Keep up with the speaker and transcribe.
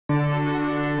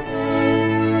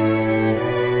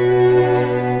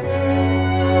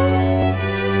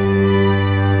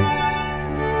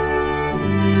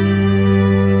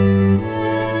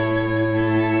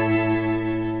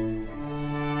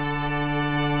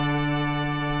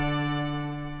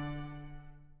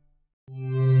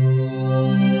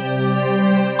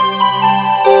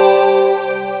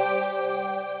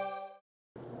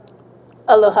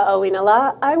Aloha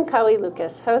Awinala, I'm Kaui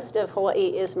Lucas, host of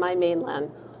Hawaii is My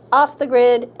Mainland, off the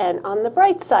grid and on the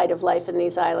bright side of life in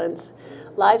these islands,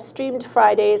 live streamed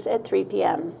Fridays at 3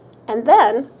 p.m. And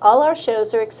then all our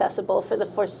shows are accessible for the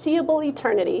foreseeable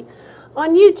eternity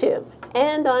on YouTube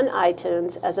and on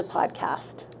iTunes as a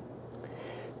podcast.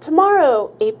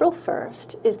 Tomorrow, April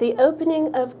 1st, is the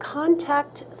opening of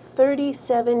Contact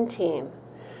 3017,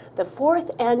 the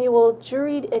fourth annual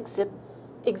juried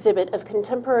exhibit of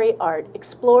contemporary art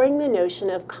exploring the notion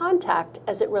of contact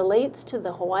as it relates to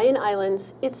the Hawaiian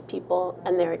Islands, its people,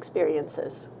 and their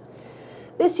experiences.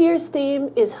 This year's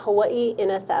theme is Hawaii in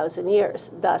 1,000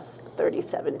 years, thus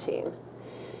 3017.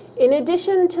 In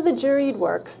addition to the juried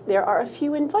works, there are a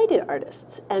few invited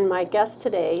artists, and my guest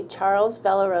today, Charles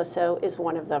Valoroso, is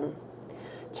one of them.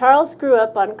 Charles grew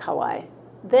up on Kauai,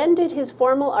 then did his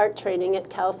formal art training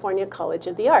at California College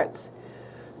of the Arts.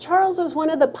 Charles was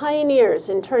one of the pioneers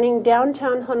in turning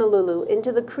downtown Honolulu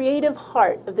into the creative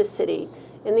heart of the city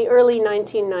in the early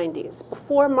 1990s,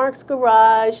 before Mark's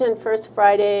Garage and First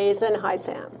Fridays and Hi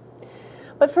Sam.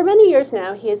 But for many years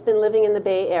now, he has been living in the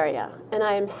Bay Area, and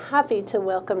I am happy to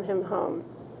welcome him home.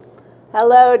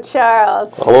 Hello,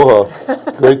 Charles.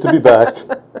 Aloha. Great to be back.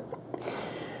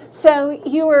 So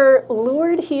you were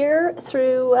lured here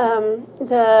through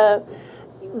the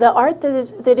art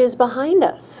that is behind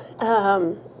us.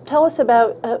 Tell us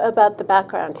about the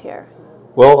background here.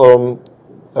 Well,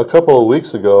 a couple of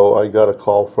weeks ago, I got a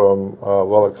call from,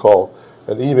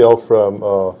 an email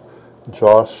from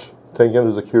Josh Tengen,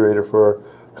 who's the curator for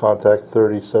Contact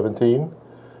 3017,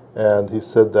 and he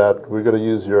said that we're going to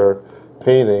use your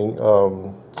painting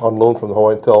on loan from the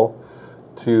Hawaiian Tel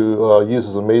to use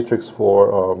as a matrix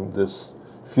for this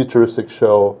futuristic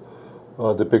show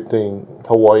depicting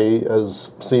Hawaii as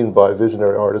seen by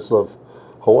visionary artists of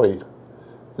Hawaii.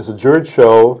 It's a juried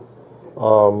show.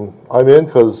 I'm in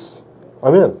because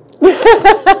I'm in.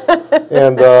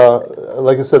 And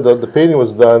like I said, the painting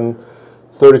was done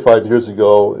 35 years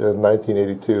ago in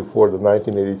 1982 for the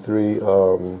 1983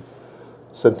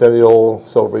 centennial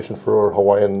celebration for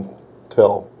Hawaiian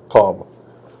Telecom,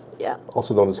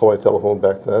 also known as Hawaiian Telephone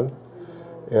back then.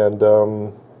 And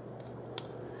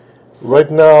right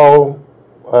now,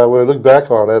 when I look back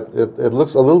on it, it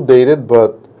looks a little dated,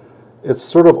 but it's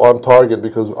sort of on target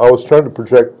because I was trying to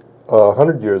project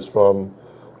 100 years from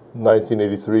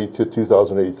 1983 to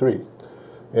 2083.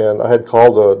 And I had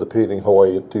called the painting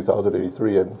Hawaii in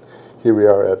 2083, and here we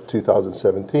are at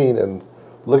 2017, and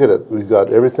look at it. We've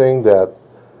got everything that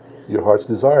your heart's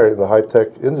desire in the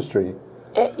high-tech industry,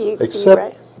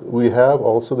 except we have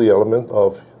also the element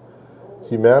of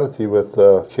humanity with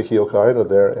Kekeokaina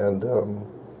there, and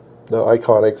the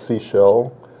iconic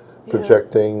seashell,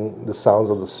 projecting the sounds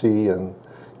of the sea and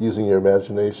using your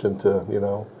imagination to,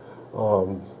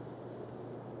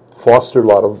 foster a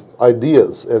lot of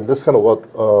ideas. And that's kind of what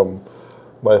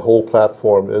my whole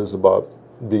platform is about,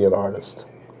 being an artist.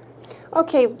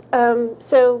 Okay,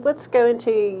 so let's go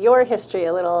into your history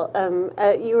a little.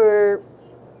 You were,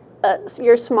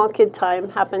 your small kid time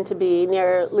happened to be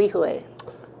near Lihue.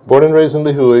 Born and raised in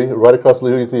Lihue, right across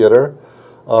Lihue Theater.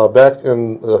 Back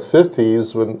in the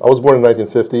 50s, when I was born in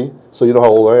 1950, so you know how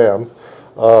old I am,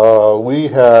 we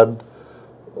had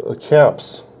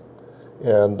camps.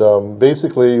 And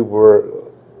basically,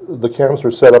 the camps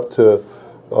were set up to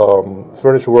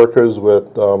furnish workers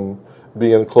with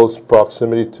being in close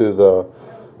proximity to the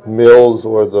mills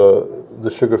or the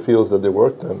sugar fields that they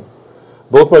worked in.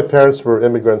 Both my parents were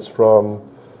immigrants from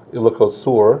Ilocos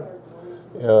Sur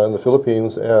in the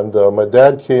Philippines, and my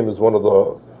dad came as one of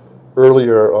the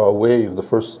earlier wave, the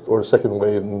first or second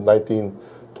wave in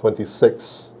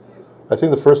 1926. I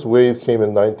think the first wave came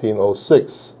in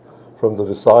 1906 from the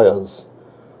Visayas.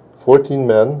 14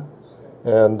 men,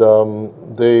 and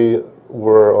they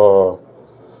were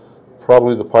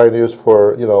probably the pioneers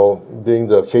for, being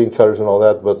the cane cutters and all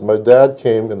that. But my dad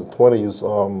came in the 20s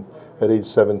at age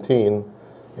 17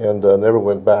 and never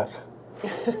went back.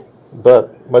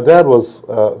 But my dad was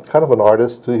kind of an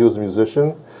artist too. He was a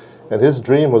musician, and his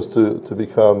dream was to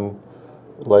become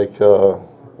like an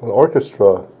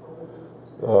orchestra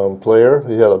player.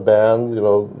 He had a band,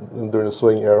 during the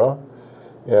swing era.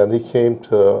 And he came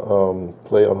to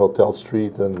play on Hotel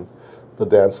Street and the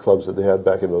dance clubs that they had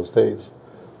back in those days.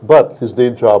 But his day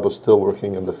job was still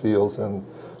working in the fields and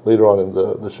later on in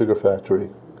the sugar factory.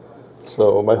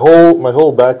 So my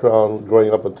whole background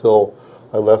growing up until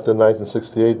I left in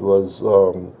 1968 was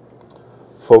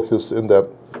focused in that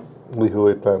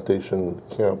Lihue plantation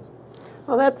camp.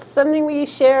 Well, that's something we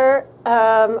share,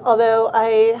 although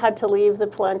I had to leave the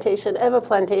plantation, Eva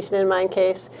plantation in my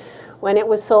case, when it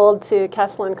was sold to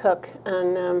Castle and Cook,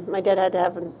 and my dad had to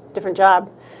have a different job.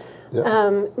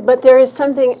 Yeah. But there is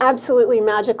something absolutely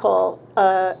magical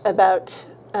about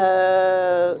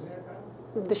the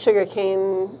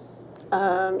sugarcane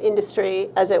industry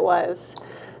as it was.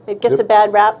 It gets a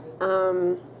bad rap,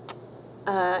 and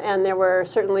there were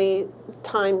certainly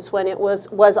times when it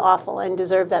was awful and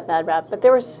deserved that bad rap. But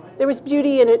there was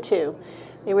beauty in it too.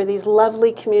 There were these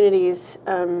lovely communities,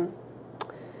 and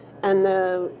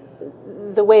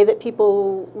the way that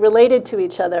people related to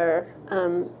each other,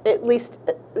 at least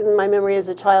in my memory as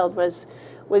a child, was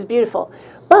beautiful.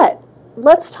 But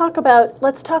let's talk about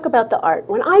the art.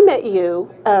 When I met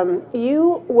you,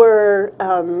 you were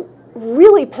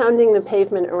really pounding the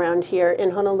pavement around here in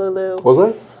Honolulu.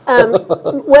 Was I?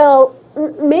 Well,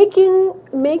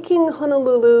 making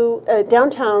Honolulu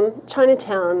downtown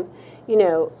Chinatown, you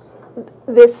know,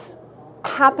 this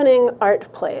happening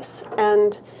art place,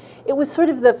 and it was sort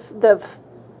of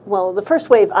the first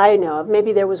wave I know of.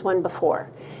 Maybe there was one before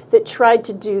that tried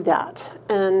to do that,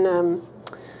 and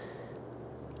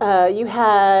you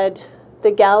had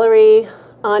the gallery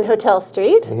on Hotel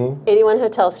Street, 81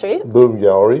 Hotel Street. Boom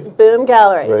Gallery. Boom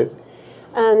Gallery. Right.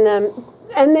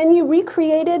 And then you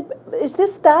recreated. Is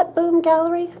this that Boom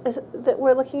Gallery that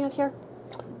we're looking at here?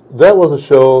 That was a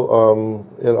show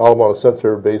in Alamana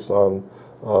Center based on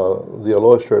the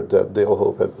Aloha shirt that Dale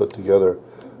Hope had put together.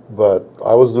 But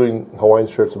I was doing Hawaiian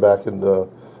shirts back in the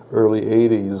early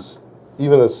 80s,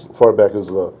 even as far back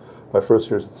as my first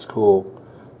years at school.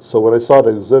 So when I saw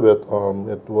the exhibit,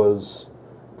 it was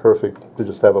perfect to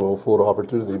just have a little photo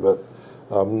opportunity. But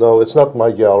no, it's not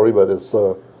my gallery, but it's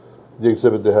the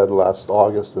exhibit they had last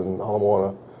August in Ala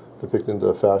Moana, depicting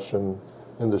the fashion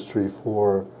industry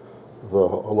for the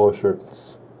Aloha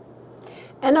shirts.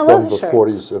 And Aloha from the shirts.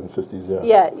 40s and 50s, yeah.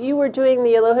 Yeah, you were doing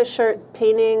the Aloha shirt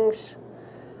paintings.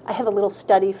 I have a little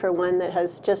study for one that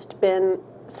has just been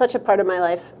such a part of my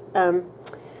life.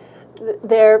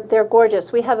 They're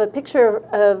gorgeous. We have a picture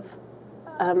of,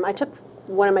 I took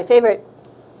one of my favorite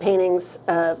paintings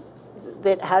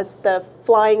that has the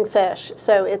flying fish.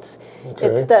 So it's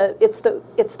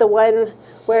the one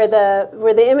where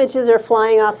the images are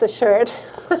flying off the shirt.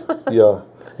 Yeah.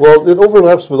 Well, it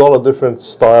overlaps with all the different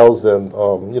styles, and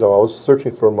you know, I was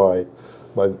searching for my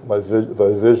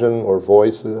vision or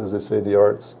voice, as they say in the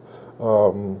arts,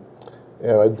 and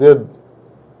I did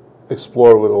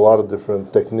explore with a lot of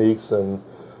different techniques and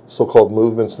so-called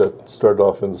movements that started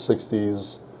off in the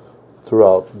 60s,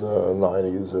 throughout the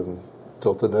 90s, and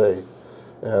till today.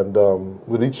 And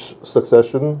with each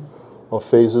succession of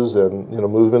phases and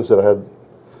movements that I had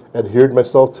adhered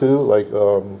myself to, like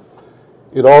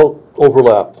it all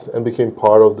overlapped and became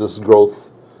part of this growth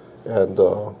and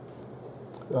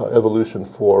evolution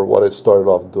for what I started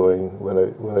off doing when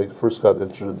I first got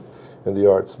interested in the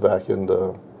arts back in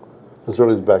as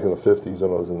early as back in the 50s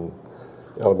when I was in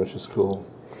elementary school.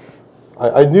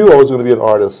 I knew I was going to be an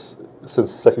artist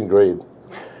since second grade.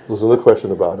 There was no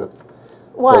question about it.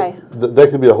 Why? That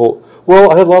could be a whole...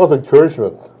 Well, I had a lot of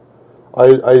encouragement.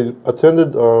 I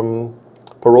attended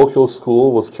parochial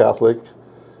school, was Catholic,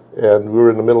 and we were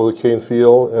in the middle of the cane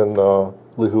field in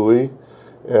Lihui,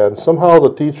 and somehow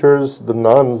the teachers, the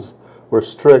nuns, were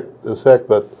strict as heck,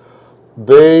 but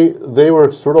they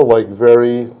were sort of like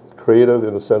very creative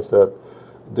in the sense that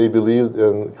they believed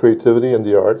in creativity and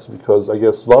the arts, because I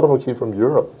guess a lot of them came from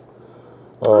Europe.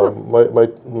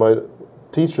 My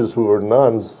teachers who were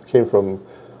nuns came from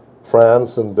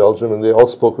France and Belgium, and they all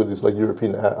spoke with these like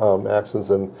European accents,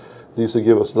 and they used to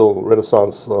give us little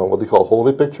Renaissance, what they call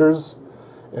holy pictures,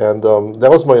 and that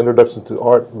was my introduction to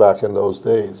art back in those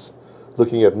days,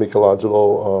 looking at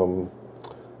Michelangelo,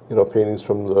 paintings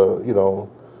from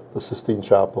the Sistine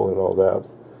Chapel and all that.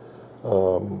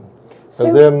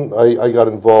 And then I got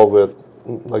involved with,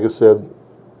 like I said,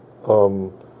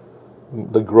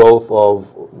 the growth of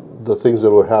the things that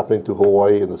were happening to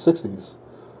Hawaii in the 60s,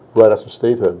 right after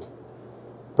statehood,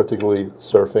 particularly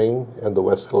surfing and the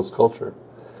West Coast culture.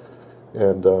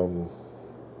 And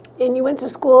you went to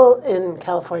school in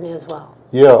California as well.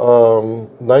 Yeah,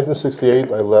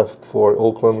 1968 I left for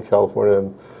Oakland, California,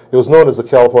 and it was known as the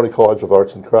California College of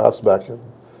Arts and Crafts back in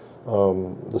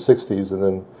the 60s, and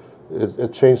then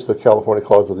it changed to California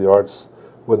College of the Arts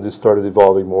when they started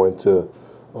evolving more into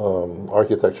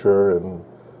architecture and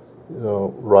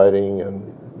writing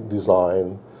and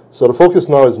design. So the focus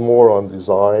now is more on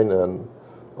design and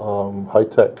high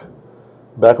tech.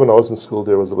 Back when I was in school,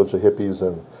 there was a bunch of hippies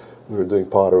and we were doing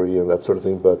pottery and that sort of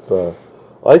thing. But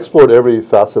I explored every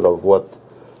facet of what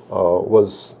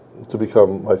was to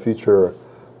become my future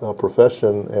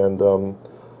profession, and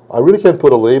I really can't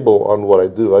put a label on what I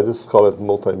do. I just call it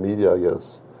multimedia, I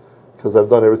guess, because I've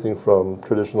done everything from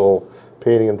traditional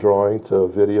painting and drawing to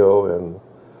video and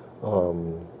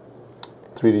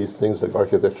 3D things like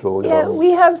architectural. Yeah,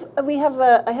 I have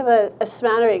a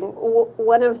smattering.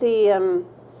 One of the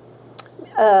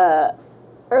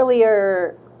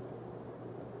earlier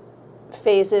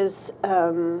phases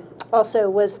also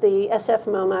was the SF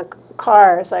MoMA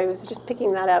cars. I was just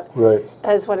picking that up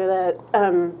as one of the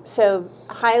so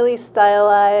highly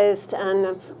stylized.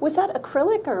 And was that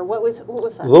acrylic or what was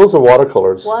that? Those are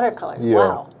watercolors. Watercolors. Yeah.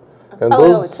 Wow. And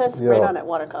those, it says right on it,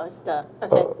 watercolors. Duh.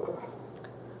 Okay.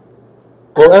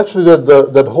 Well, actually,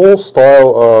 that whole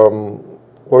style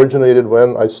originated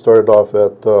when I started off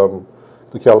at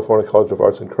the California College of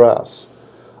Arts and Crafts.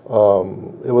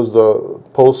 It was the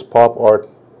post-pop art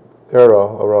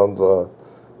era around the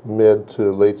mid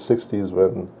to late 60s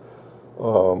when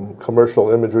commercial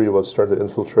imagery was starting to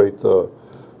infiltrate the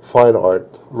fine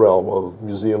art realm of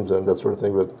museums and that sort of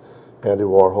thing with Andy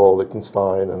Warhol,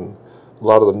 Lichtenstein, and a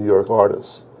lot of the New York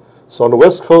artists. So on the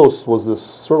West Coast was this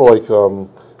sort of like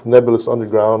nebulous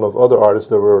underground of other artists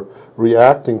that were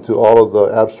reacting to all of the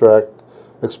abstract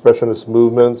expressionist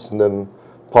movements and then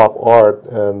pop art.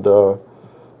 And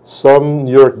some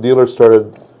New York dealers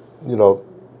started,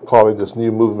 calling this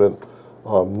new movement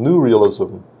new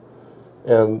realism.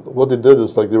 And what they did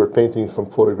is like they were painting from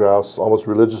photographs almost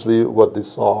religiously what they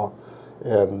saw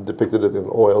and depicted it in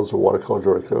oils or watercolors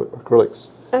or acrylics.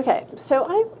 Okay, so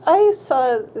I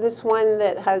saw this one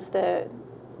that has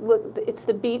it's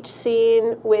the beach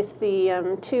scene with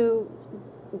the two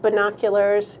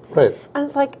binoculars. Right. I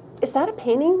was like, is that a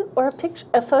painting or a picture,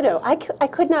 a photo? I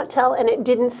could not tell, and it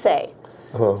didn't say.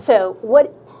 So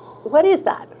what is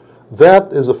that?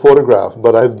 That is a photograph,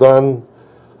 but I've done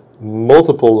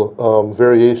multiple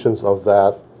variations of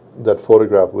that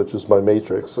photograph, which is my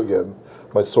matrix, again,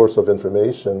 my source of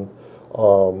information,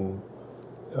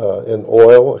 in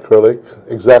oil, acrylic,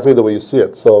 exactly the way you see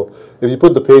it. So if you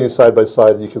put the paintings side by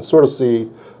side, you can sort of see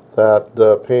that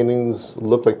the paintings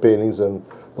look like paintings and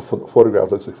the photograph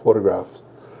looks like photographs.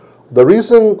 The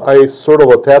reason I sort of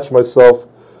attach myself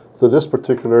to this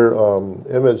particular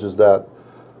image is that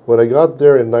when I got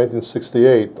there in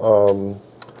 1968,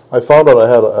 I found out I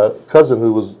had a cousin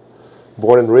who was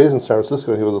born and raised in San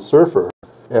Francisco, and he was a surfer.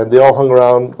 And they all hung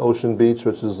around Ocean Beach,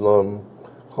 which is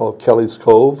called Kelly's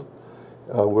Cove,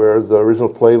 where the original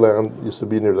playland used to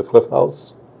be near the Cliff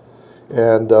House.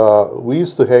 And we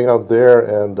used to hang out there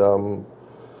and,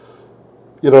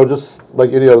 just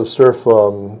like any other surf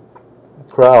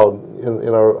crowd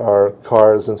in our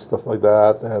cars and stuff like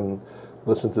that, and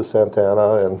listen to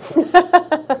Santana and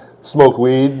smoke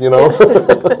weed,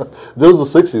 This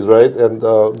was the 60s, right? And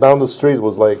down the street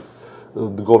was like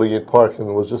the Golden Gate Park, and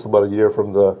it was just about a year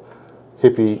from the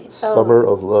hippie summer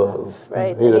of love.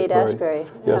 Right, Haight-Ashbury.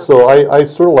 Yeah, so I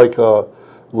sort of like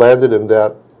landed in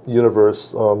that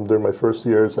universe during my first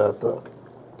years at the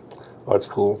art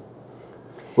school.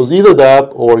 It was either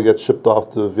that or get shipped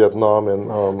off to Vietnam and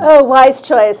wise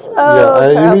choice.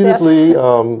 I Charles, immediately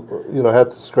had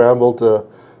to scramble to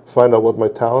find out what my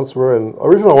talents were. And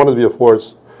originally I wanted to be a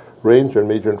forest ranger and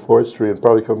major in forestry and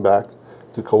probably come back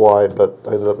to Kauai, but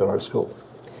I ended up in art school.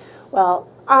 Well,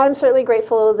 I'm certainly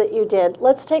grateful that you did.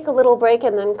 Let's take a little break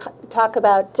and then talk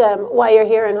about why you're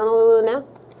here in Honolulu now.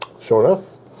 Sure enough.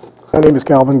 My name is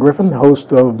Calvin Griffin,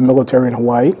 host of Military in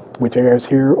Hawaii, which airs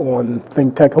here on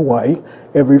ThinkTech Hawaii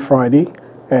every Friday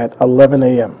at 11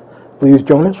 a.m. Please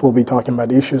join us. We'll be talking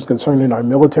about issues concerning our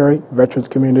military, veterans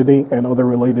community, and other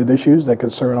related issues that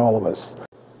concern all of us.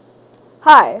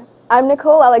 Hi, I'm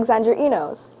Nicole Alexandra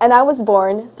Enos, and I was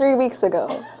born 3 weeks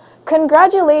ago.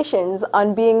 Congratulations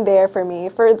on being there for me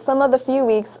for some of the few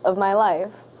weeks of my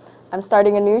life. I'm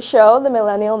starting a new show, The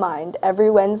Millennial Mind,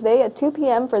 every Wednesday at 2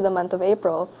 p.m. for the month of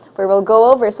April, where we'll go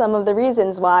over some of the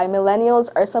reasons why millennials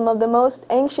are some of the most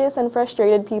anxious and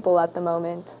frustrated people at the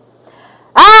moment.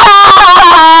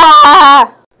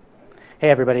 Ah! Hey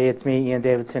everybody, it's me, Ian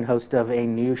Davidson, host of a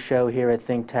new show here at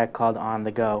ThinkTech called On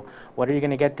The Go. What are you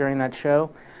going to get during that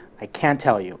show? I can't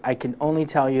tell you. I can only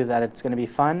tell you that it's going to be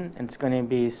fun, it's going to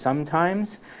be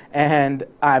sometimes, and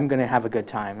I'm going to have a good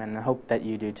time, and I hope that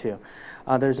you do too.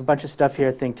 There's a bunch of stuff here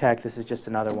at ThinkTech. This is just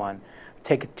another one.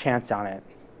 Take a chance on it.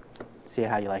 See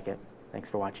how you like it. Thanks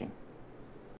for watching.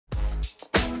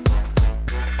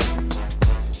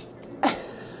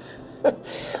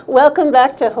 Welcome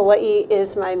back to Hawaii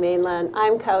is My Mainland.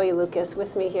 I'm Kaui Lucas.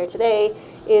 With me here today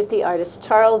is the artist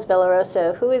Charles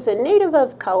Valoroso, who is a native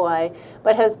of Kauai,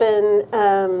 but has been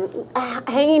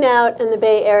hanging out in the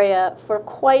Bay Area for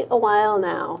quite a while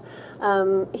now.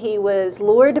 He was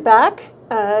lured back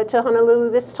to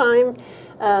Honolulu this time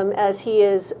as he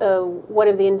is one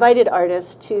of the invited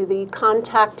artists to the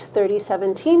Contact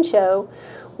 3017 show,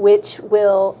 which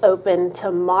will open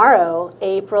tomorrow,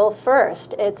 April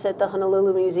 1st. It's at the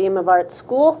Honolulu Museum of Art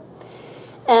School.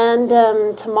 And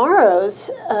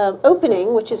tomorrow's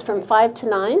opening, which is from 5 to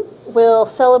 9, will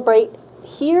celebrate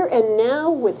Here and Now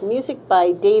with music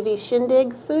by Davy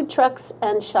Shindig, food trucks,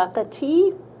 and Shaka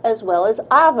Tea, as well as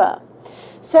Ava.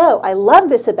 So I love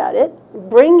this about it.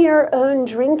 Bring your own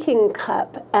drinking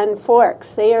cup and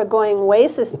forks. They are going way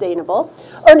sustainable.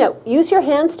 Oh no, use your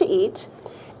hands to eat.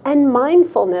 And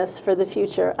mindfulness for the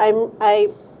future. I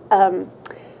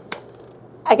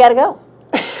gotta go.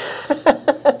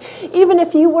 Even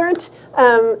if you weren't,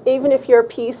 even if your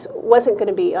piece wasn't going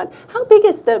to be on. How big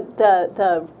is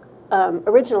the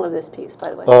original of this piece,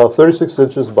 by the way? 36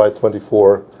 inches by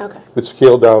 24. Okay. Which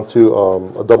scaled down to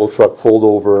a double truck fold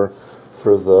over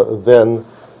for the then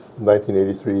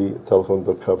 1983 telephone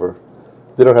book cover.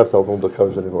 They don't have telephone book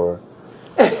covers anymore.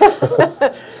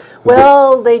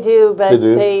 Well, they do, but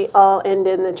do? they all end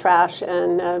in the trash,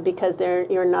 and because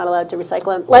you're not allowed to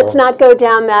recycle them. Let's not go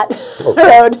down that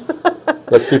road.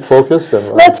 Let's keep focused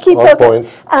and let's keep on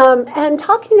focused. point. And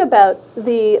talking about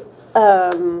the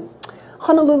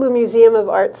Honolulu Museum of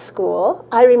Art School,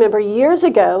 I remember years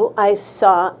ago I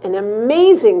saw an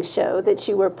amazing show that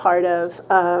you were part of,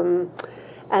 and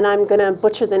I'm going to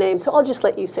butcher the name, so I'll just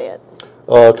let you say it.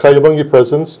 Kaiyabungi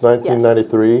Presents,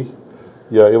 1993. Yes.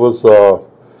 Yeah, it was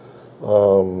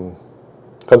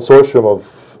consortium of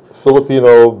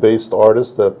Filipino-based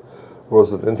artists that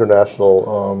was an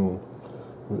international,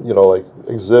 like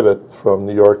exhibit from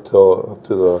New York to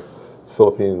the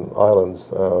Philippine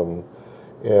Islands,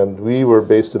 and we were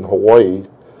based in Hawaii.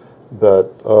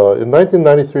 But in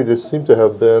 1993, there seemed to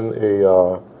have been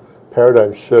a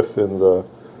paradigm shift in the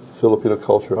Filipino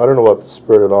culture. I don't know what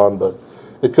spurred it on, but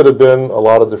it could have been a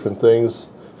lot of different things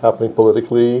happening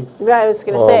politically. Right, I was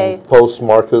going to say.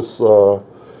 Post-Marcos,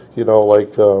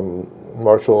 like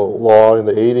martial law in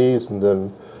the 80s, and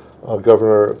then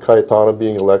Governor Cayetano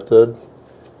being elected,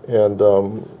 and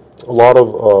a lot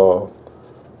of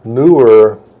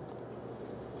newer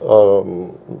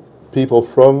people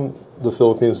from the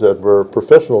Philippines that were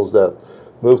professionals that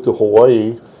moved to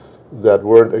Hawaii that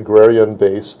weren't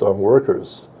agrarian-based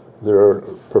workers. They were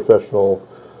professional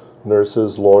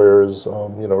nurses, lawyers,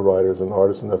 writers and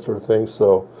artists and that sort of thing.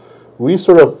 So we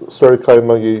sort of started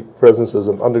Kaiyabungi Presents as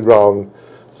an underground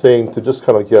thing to just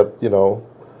kind of get,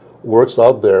 works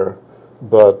out there.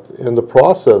 But in the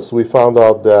process, we found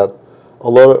out that a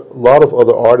lot of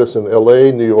other artists in LA,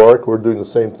 New York were doing the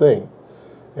same thing.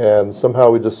 And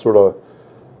somehow we just sort of,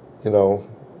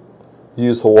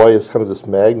 used Hawaii as kind of this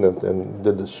magnet and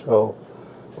did this show.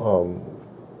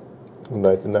 In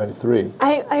 1993.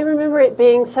 I remember it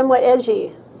being somewhat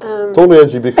edgy. Totally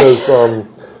edgy because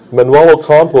Manuel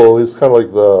Ocampo is kind of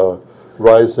like the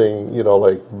rising,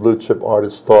 like blue chip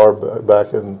artist star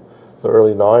back in the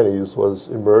early 90s, was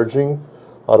emerging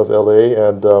out of LA.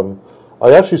 And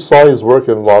I actually saw his work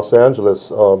in Los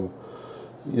Angeles, in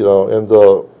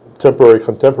the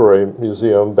Contemporary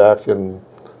Museum back in,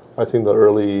 I think, the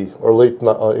early or late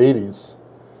 80s.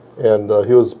 And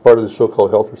he was part of the show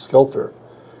called Helter Skelter.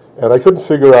 And I couldn't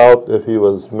figure out if he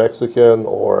was Mexican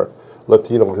or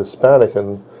Latino or Hispanic.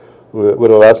 And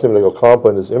with a last name like Ocampo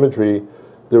and his imagery,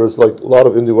 there was like a lot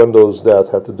of innuendos that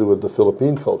had to do with the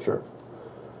Philippine culture.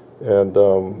 And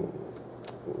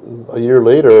a year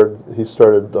later, he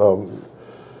started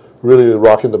really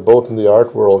rocking the boat in the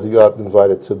art world. He got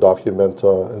invited to document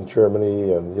in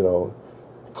Germany and,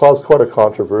 caused quite a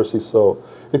controversy. So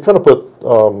it kind of put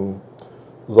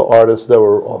the artists that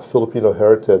were of Filipino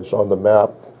heritage on the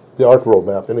map, the art world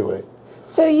map anyway.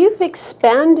 So you've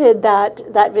expanded that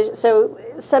vision. So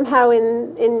somehow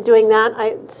in doing that,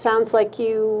 it sounds like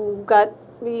you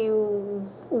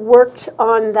worked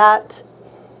on that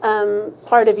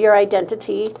part of your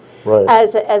identity, right,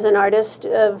 as an artist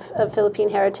of Philippine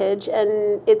heritage,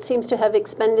 and it seems to have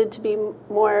expanded to be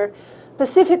more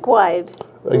Pacific-wide.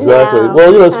 Exactly. Now.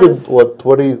 Well, it's been,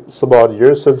 20 some odd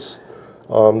years since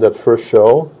that first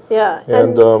show. Yeah,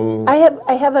 and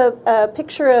I have a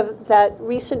picture of that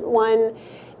recent one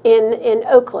in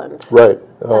Oakland. Right,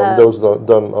 that was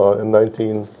done in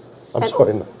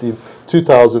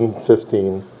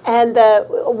 2015. And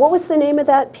what was the name of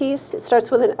that piece? It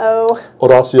starts with an O.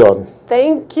 Oración.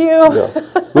 Thank you. Yeah,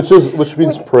 which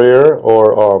means prayer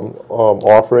or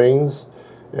offerings,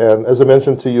 and as I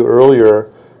mentioned to you earlier,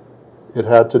 it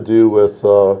had to do with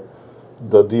the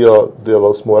Dia de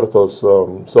los Muertos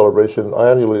celebration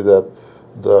annually that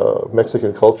the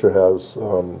Mexican culture has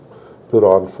put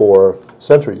on for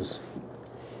centuries.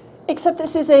 Except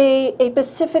this is a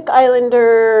Pacific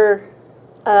Islander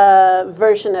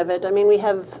version of it. I mean, we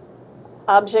have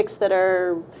objects that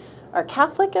are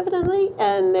Catholic, evidently,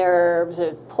 and there's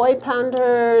poi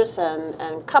pounders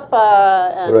and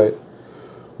kappa. And Right.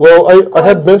 Well, I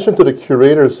had mentioned to the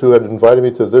curators who had invited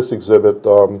me to this exhibit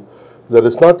that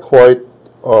it's not quite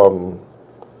a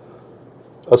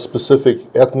specific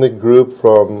ethnic group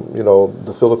from, you know,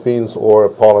 the Philippines or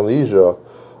Polynesia.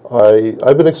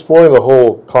 I've been exploring the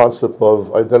whole concept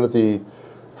of identity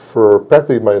for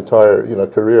practically my entire, you know,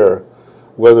 career,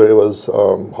 whether it was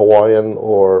Hawaiian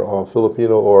or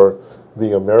Filipino or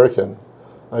being American.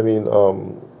 I mean,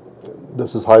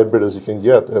 this is hybrid as you can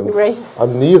get, and Right.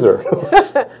 I'm neither.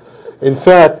 In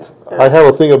fact, I have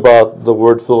a thing about the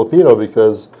word Filipino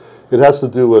because it has to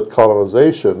do with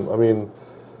colonization. I mean,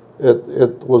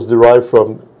 it was derived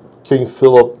from King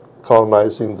Philip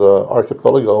colonizing the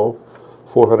archipelago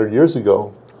 400 years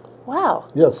ago. Wow.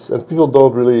 Yes, and people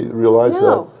don't really realize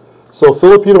No. that. So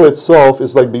Filipino itself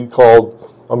is like being called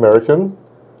American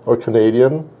or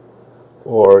Canadian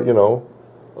or, you know,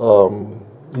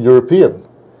 European.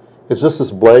 It's just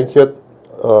this blanket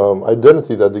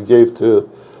identity that they gave to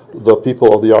the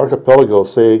people of the archipelago.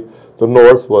 Say the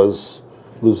north was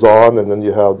Luzon, and then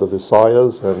you have the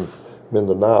Visayas and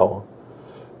Mindanao.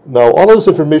 Now, all of this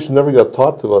information never got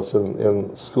taught to us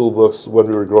in school books when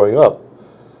we were growing up.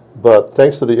 But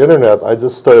thanks to the internet, I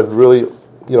just started really,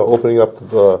 you know, opening up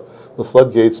the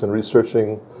floodgates and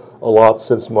researching a lot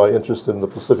since my interest in the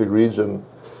Pacific region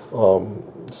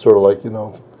sort of like, you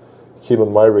know, came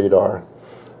on my radar.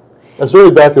 As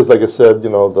early back as, like I said, you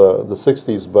know, the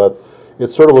 60s, but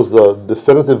it sort of was the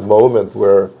definitive moment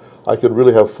where I could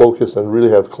really have focus and really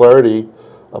have clarity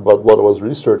about what I was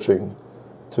researching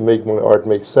to make my art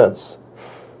make sense.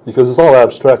 Because it's all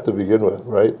abstract to begin with,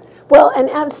 right? Well,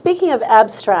 and speaking of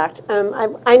abstract,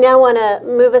 I now want to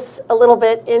move us a little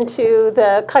bit into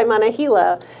the Kaimana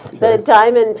Hila, the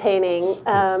diamond painting,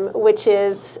 which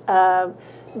is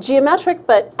geometric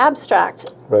but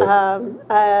abstract.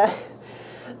 Right.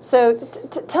 So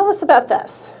tell us about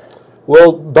this.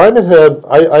 Well, Diamond Head,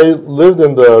 I lived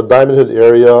in the Diamond Head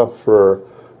area for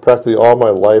practically all my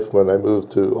life when I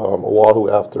moved to Oahu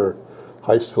after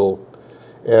high school.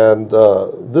 And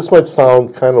this might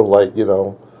sound kind of like, you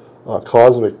know,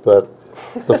 cosmic, but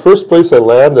the first place I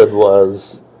landed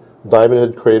was Diamond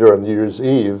Head Crater on New Year's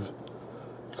Eve.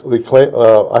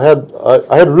 I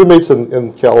had roommates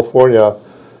in California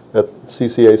at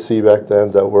CCAC back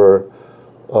then that were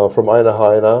from Aina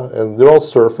Haina, and they're all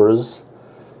surfers.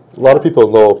 A lot of people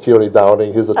know Keone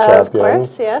Downing, he's a champion. Of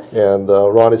course, yes. And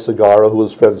Ronnie Segarra, who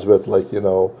was friends with, like, you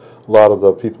know, a lot of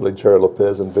the people like Jerry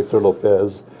Lopez and Victor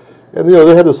Lopez. And, you know,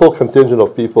 they had this whole contingent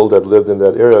of people that lived in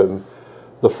that area. And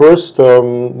the first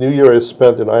New Year I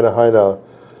spent in Aina Haina,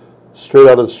 straight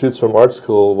out of the chutes from art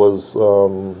school, was,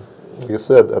 like I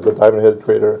said, at the Diamond Head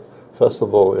Crater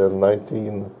Festival in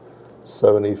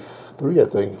 1973, I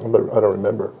think. I don't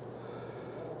remember.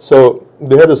 So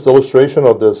they had this illustration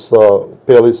of this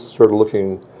pale sort of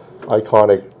looking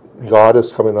iconic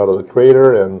goddess coming out of the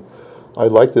crater, and I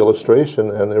liked the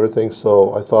illustration and everything,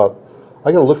 so I thought,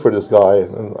 I gotta look for this guy,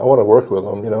 and I want to work with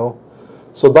him, you know.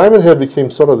 So Diamond Head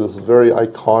became sort of this very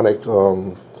iconic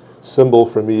symbol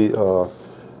for me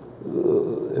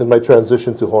in my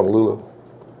transition to Honolulu.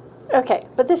 Okay,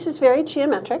 but this is very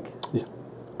geometric. Yeah.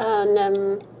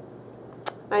 And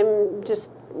I'm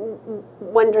just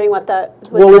wondering what that.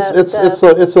 Well, it's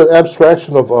an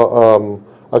abstraction of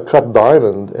a cut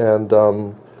diamond, and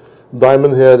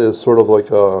Diamond Head is sort of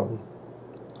like a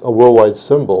worldwide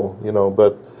symbol, you know.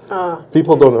 But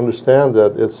people don't understand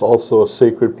that it's also a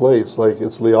sacred place. Like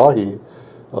it's Leahi,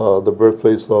 the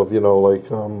birthplace of, you know, like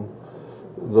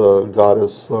the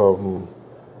goddess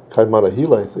Kaimana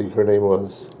Hila, I think her name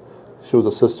was. She was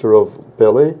a sister of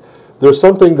Pele. There's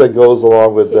something that goes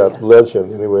along with that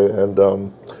legend, anyway. And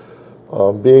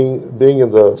being in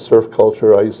the surf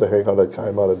culture, I used to hang out at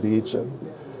Kaimana Beach and,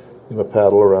 you know,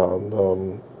 paddle around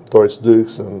Doris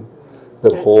Dukes and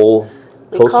that whole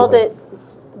coastline. We called it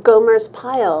Gomer's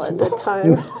Pile at the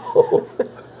time.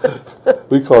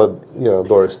 We call it, you know,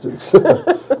 Doris Dukes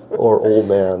or Old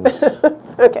Man's.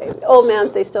 Okay, Old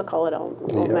Man's, they still call it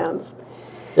Old Man's.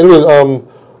 Anyway,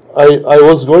 I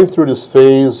was going through this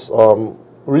phase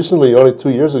recently, only 2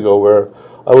 years ago, where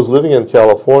I was living in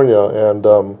California, and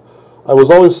I was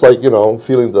always, like, you know,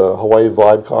 feeling the Hawaii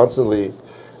vibe constantly,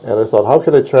 and I thought, how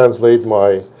can I translate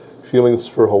my feelings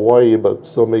for Hawaii but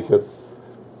still make it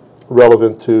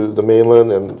relevant to the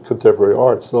mainland and contemporary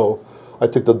art? So I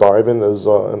took the diamond as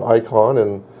an icon,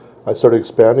 and I started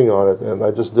expanding on it, and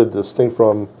I just did this thing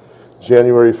from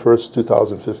January 1st,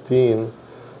 2015,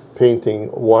 painting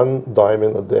 1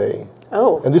 diamond a day.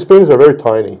 Oh. And these paintings are very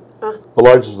tiny. The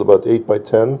largest is about 8 by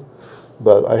 10,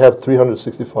 but I have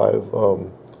 365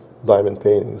 diamond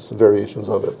paintings, variations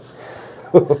of it.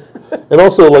 And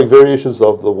also like variations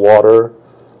of the water,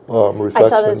 reflections. I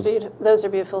saw those are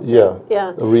beautiful too. Yeah,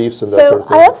 yeah. The reefs and that sort of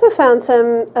thing. I also found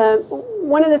some,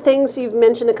 one of the things you've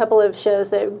mentioned a couple of shows,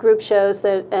 that group shows,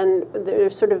 that, and their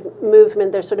sort of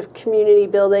movement, their sort of community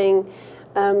building,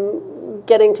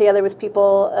 getting together with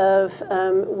people of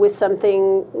with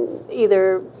something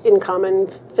either in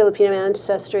common Filipino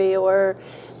ancestry, or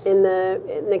in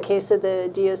the case of the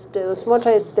Dias de los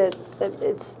Muertos, that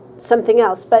it's something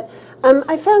else. But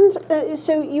I found,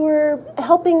 so you were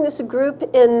helping this group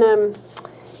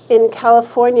in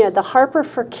California, the Harper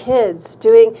for Kids,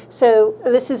 doing, so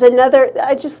this is another,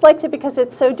 I just liked it because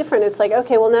it's so different. It's like,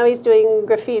 okay, well now he's doing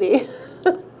graffiti.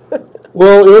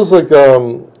 Well, it was like,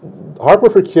 Harper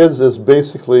for Kids is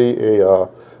basically a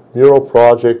mural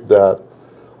project that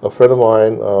a friend of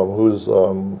mine, whose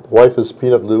wife is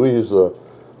Peanut Louie, who's a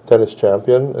tennis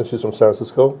champion, and she's from San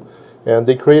Francisco, and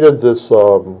they created this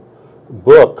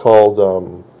book called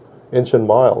Inch and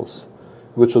Miles,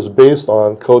 which was based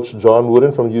on Coach John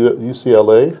Wooden from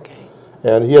UCLA,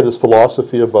 and he had this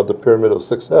philosophy about the pyramid of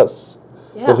success.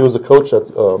 Yeah. Well, he was a coach at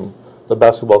the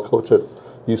basketball coach at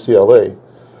UCLA.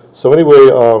 So anyway,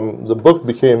 the book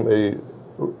became a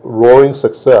roaring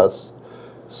success.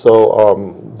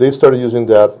 So they started using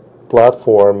that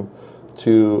platform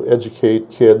to educate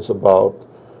kids about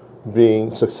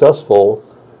being successful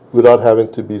without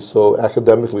having to be so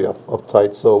academically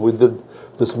uptight. So we did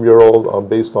this mural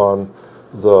based on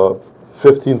the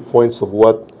 15 points of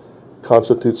what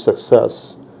constitutes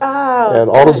success. Oh, and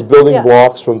all those building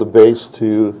blocks from the base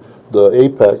to the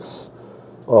apex,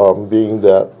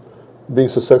 being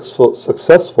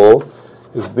successful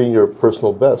is being your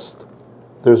personal best.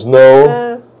 There's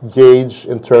no gauge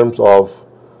in terms of,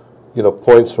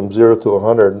 points from 0 to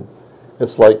 100.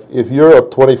 It's like if you're a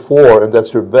 24 and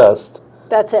that's your best,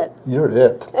 that's it. You're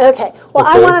it. Okay. Well,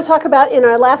 I want to talk about, in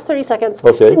our last 30 seconds,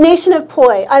 Nation of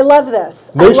Poi. I love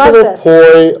this. Nation of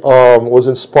Poi was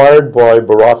inspired by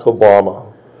Barack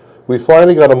Obama. We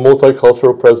finally got a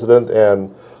multicultural president,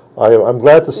 and I'm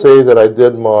glad to say that I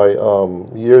did my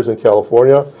years in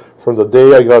California from the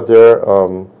day I got there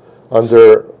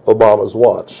under Obama's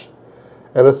watch.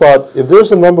 And I thought, if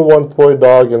there's a #1 Poi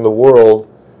dog in the world,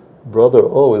 Brother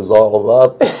O is all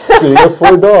about being a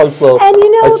Poi dog. So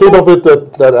I came up with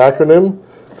that acronym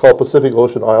called Pacific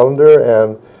Ocean Islander,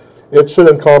 and it should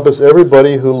encompass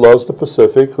everybody who loves the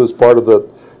Pacific, who's part of the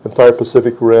entire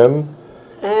Pacific Rim.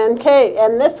 Okay,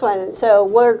 and this one. So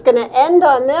we're going to end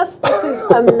on this. This is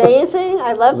amazing.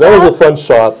 I love that. That was a fun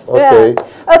shot. Okay.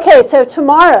 Yeah. Okay, so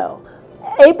tomorrow,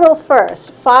 April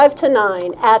 1st, 5 to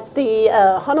 9, at the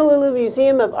Honolulu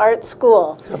Museum of Art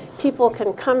School. People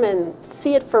can come and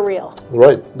see it for real.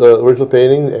 Right, the original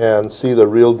painting, and see the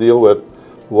real deal with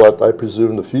what I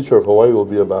presume the future of Hawaii will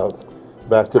be about.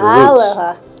 Back to the roots.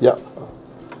 Aloha. Yeah.